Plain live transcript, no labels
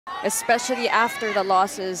especially after the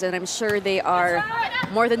losses, and I'm sure they are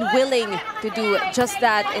more than willing to do just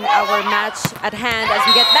that in our match at hand as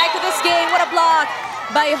we get back to this game. What a block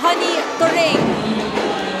by Honey Toring.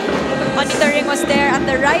 Honey Toring was there at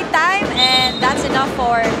the right time, and that's enough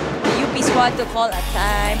for the UP squad to call a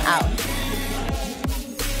timeout.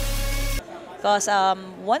 Because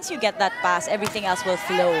once you get that pass, everything else will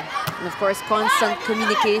flow. And of course, constant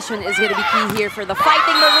communication is going to be key here for the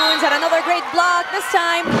Fighting Maroons. And another great block, this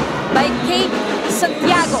time by Kate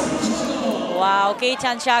Santiago. Wow, Kate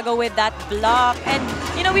Santiago with that block. And,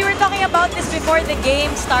 you know, we were talking about this before the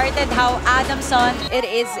game started, how Adamson... It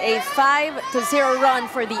is a 5-0 run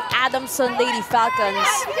for the Adamson Lady Falcons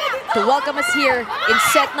to welcome us here in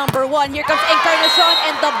set number 1. Here comes Encarnacion,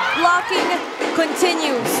 and the blocking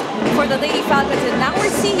continues for the Lady Falcons. And now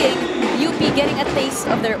we're seeing UP getting a taste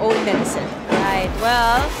of their own medicine. Right,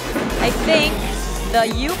 well, I think the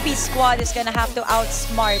UP squad is gonna have to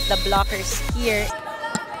outsmart the blockers here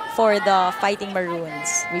for the Fighting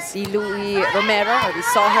Maroons. We see Louie Romero, or we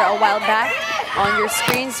saw her a while back on your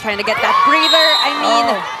screens, trying to get that breather. I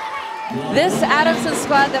mean, this Adamson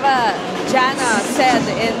squad, Jana said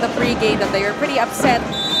in the pregame that they were pretty upset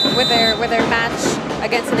with their match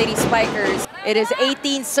against the Lady Spikers. It is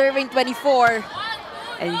 18 serving 24.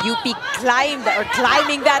 And UP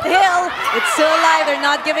climbing that hill. It's still alive. They're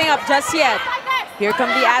not giving up just yet. Here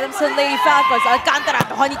come the Adamson Lady Falcons. Alcantara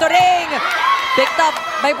to Honey Toring. Picked up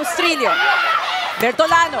by Bustrillo.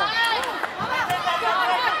 Bertolano.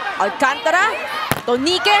 Alcantara.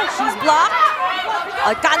 Tonique. She's blocked.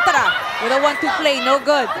 Alcantara with a 1-2 play. No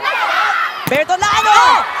good. Bertolano.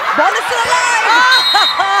 Ball is still alive.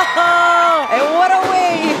 And what a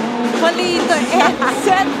way, Mali, to end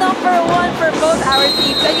set number 1 for both our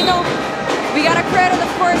teams. And you know, we gotta credit,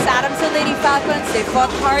 of course, Adamson Lady Falcons. They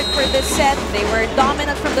fought hard for this set. They were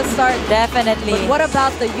dominant from the start. Definitely. But what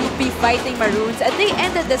about the UP Fighting Maroons? And they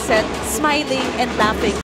ended the set smiling and laughing.